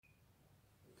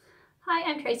Hi,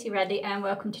 I'm Tracy Radley and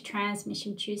welcome to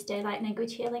Transmission Tuesday Light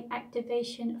Language Healing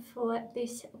Activation for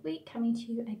this week, coming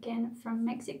to you again from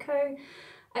Mexico.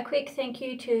 A quick thank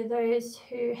you to those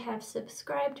who have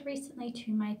subscribed recently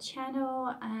to my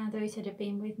channel, those that have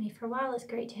been with me for a while. It's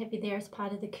great to have you there as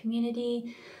part of the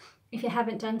community. If you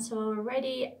haven't done so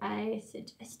already, I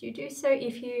suggest you do so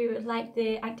if you like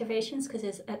the activations, because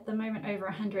there's at the moment over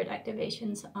 100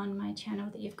 activations on my channel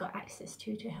that you've got access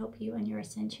to help you on your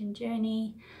ascension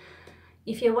journey.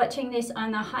 If you're watching this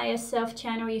on the Higher Self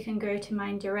channel, you can go to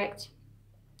mine direct,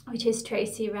 which is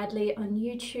Tracy Radley on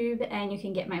YouTube, and you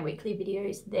can get my weekly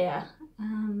videos there.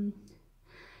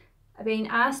 I've been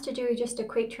asked to do just a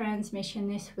quick transmission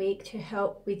this week to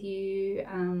help with you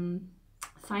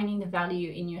finding the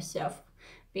value in yourself.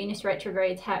 Venus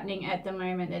retrograde is happening at the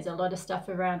moment. There's a lot of stuff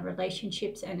around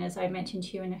relationships, and as I mentioned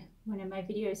to you in one of my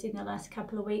videos in the last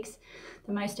couple of weeks,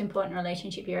 the most important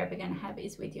relationship you're ever going to have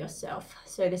is with yourself.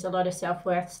 So there's a lot of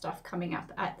self-worth stuff coming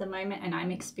up at the moment, and I'm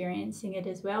experiencing it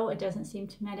as well. It doesn't seem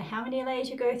to matter how many layers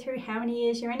you go through, how many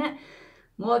years you're in it,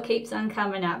 more keeps on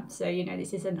coming up. So you know,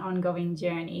 this is an ongoing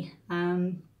journey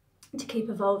to keep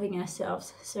evolving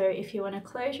ourselves. So if you want to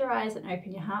close your eyes and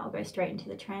open your heart, we'll go straight into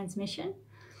the transmission.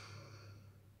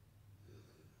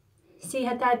 Si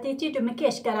hatati tu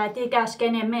mekesh karati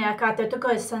gashkene mea kata to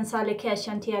gosan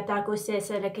salikesh tia daguse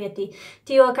seleketi.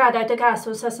 Tio kada to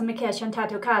gasu sasamekesh and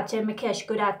tatu kache mekesh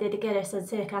gurati de geresan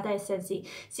sekata sensi.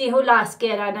 Si hulas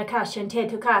gera na kashan te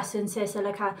to kasun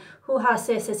seselaka. Who has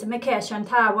ses mekesh and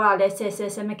ta wale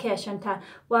ses mekesh and ta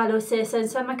walo ses and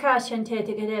samakashan te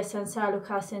to geresan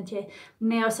salukasente.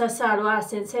 Meo sasalu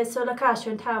asen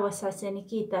sesolakashan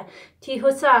tawasasenikita. Ti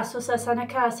husasu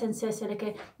sasanakasen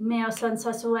seseleke. Meo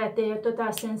sansasuete.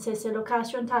 Tota sense se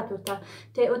location tatuta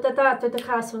te utata te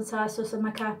kasun sa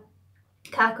susamaka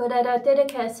kakorada te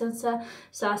kasun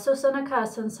sa susana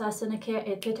kasun sa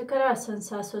sanake te karasun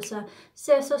sa susa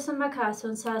se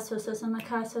susamakasun sa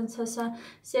susamakasun sa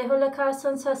se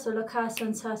holakasun sa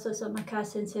sulakasun sa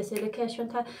susamakasun se location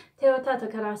ta te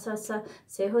utata karasa sa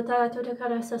se hota to the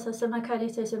karasa sa samakari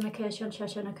se location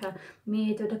chashanaka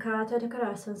me to the kata the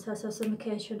karasun sa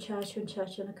susamakasun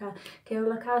chashanaka ke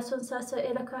holakasun sa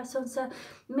elakasun sa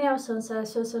meosun sa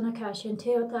susanakashin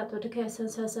te utata to kasun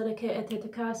sa salake te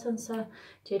kasun sa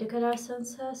Chidakarasan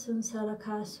sa sunsala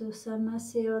kasu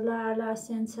samasio la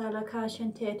sensala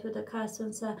kashan te to the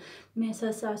kasunsa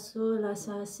mesa sa sula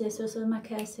sa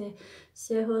sesusamakase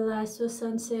sehula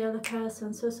susan sela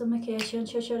kasan susamakashan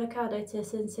shosharakada te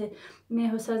sense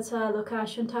meho sansa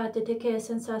lokashan ta te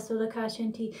kesan sa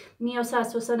sulakashan ti mio sa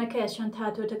susanakashan ta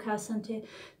to the kasante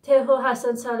teho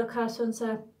hasan sa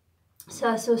lokasunsa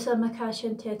sa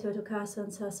susamakashan te to the kasan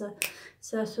sa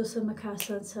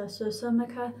susamakasan sa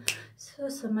susamaka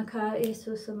susamaka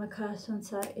susamaka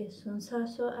sunsa sunsa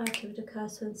so active the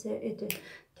kasan se it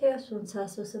te sunsa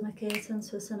susamakasan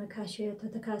susanakashi to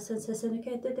the kasan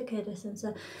sasanake the kedasan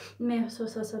sa me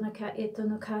susanaka it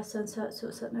no kasan sa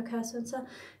susanakasan sa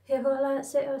hevola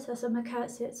se susamaka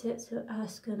se so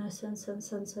askana san she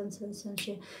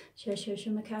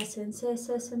makasan se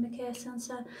susamakasan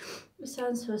sa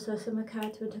san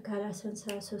susamaka to the karasan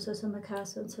sa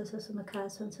susamakasan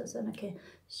susamakasan sasanake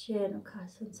sheno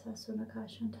kasan sa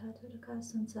sunakashan tatu the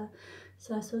kasan sa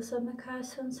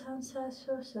susamakasan san sa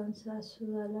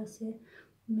suala se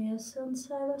me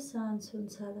sunsala san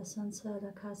sunsala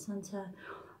sansala kasan sa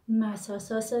Masa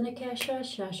sasanakasha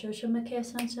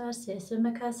shashoshamakasan sa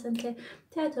sesamakasante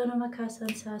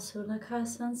tatonomakasan sa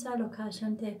sulakasan sa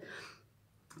lokashante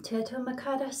Teto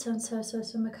makara sansa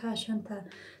susamakashanta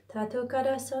tato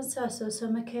kara sansa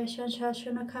susamakashan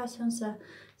shashunakasansa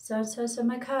sansa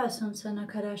samakasan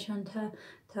sanakarashanta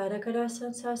tarakara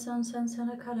sansa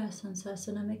sansanakara sansa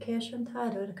sanamakashan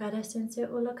taro kara sense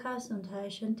ulakasanta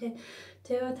shante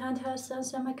teotanta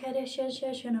sansamakare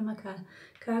shashunamaka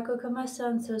kako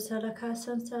kamasan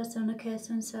susalakasan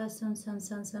sanakasan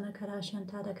sansanakarasan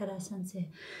tadakarasanse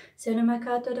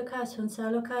Senamakato the Kasun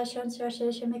Salokashan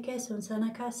Shashemikesun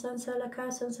Sanakasan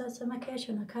Salakasun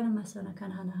Sasamakation Akanamasana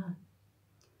Kanhanaha.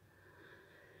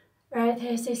 Right,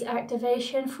 there's this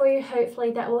activation for you.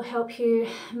 Hopefully that will help you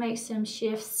make some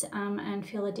shifts and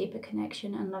feel a deeper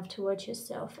connection and love towards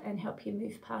yourself and help you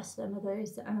move past some of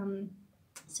those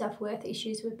self-worth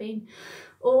issues we've been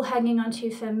all hanging on to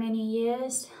for many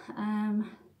years.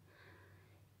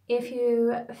 If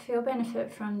you feel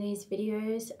benefit from these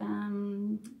videos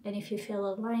and if you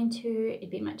feel aligned to, it'd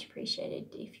be much appreciated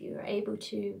if you are able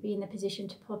to be in the position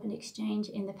to pop an exchange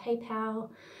in the PayPal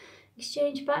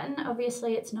exchange button.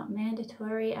 Obviously it's not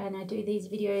mandatory and I do these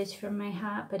videos from my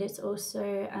heart, but it's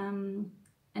also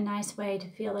a nice way to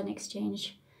feel an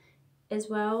exchange as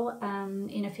well,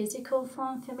 in a physical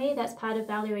form for me. That's part of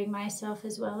valuing myself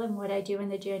as well and what I do in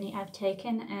the journey I've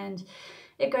taken. And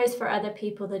it goes for other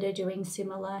people that are doing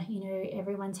similar. You know,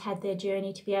 everyone's had their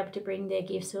journey to be able to bring their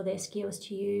gifts or their skills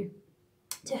to you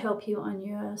to help you on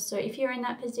yours. So if you're in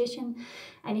that position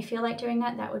and you feel like doing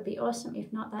that, that would be awesome.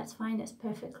 If not, that's fine. It's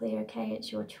perfectly okay.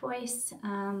 It's your choice.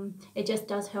 It just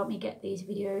does help me get these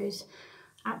videos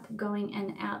up, going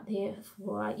and out there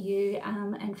for you,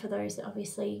 and for those that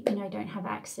obviously, you know, don't have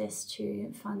access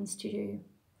to funds to do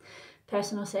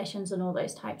personal sessions and all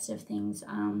those types of things.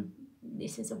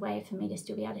 This is a way for me to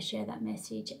still be able to share that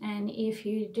message. And if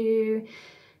you do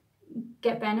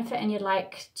get benefit and you'd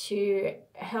like to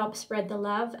help spread the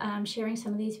love, sharing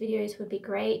some of these videos would be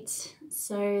great,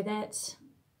 so that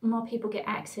more people get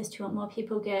access to it, more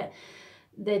people get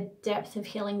the depth of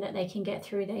healing that they can get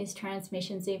through these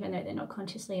transmissions, even though they're not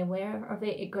consciously aware of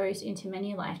it. It goes into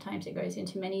many lifetimes, it goes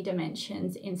into many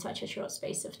dimensions in such a short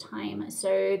space of time.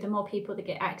 So the more people that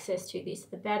get access to this,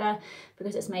 the better,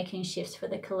 because it's making shifts for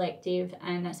the collective,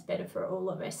 and that's better for all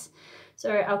of us. So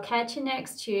I'll catch you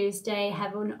next Tuesday.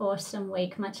 Have an awesome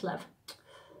week. Much love.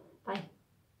 Bye.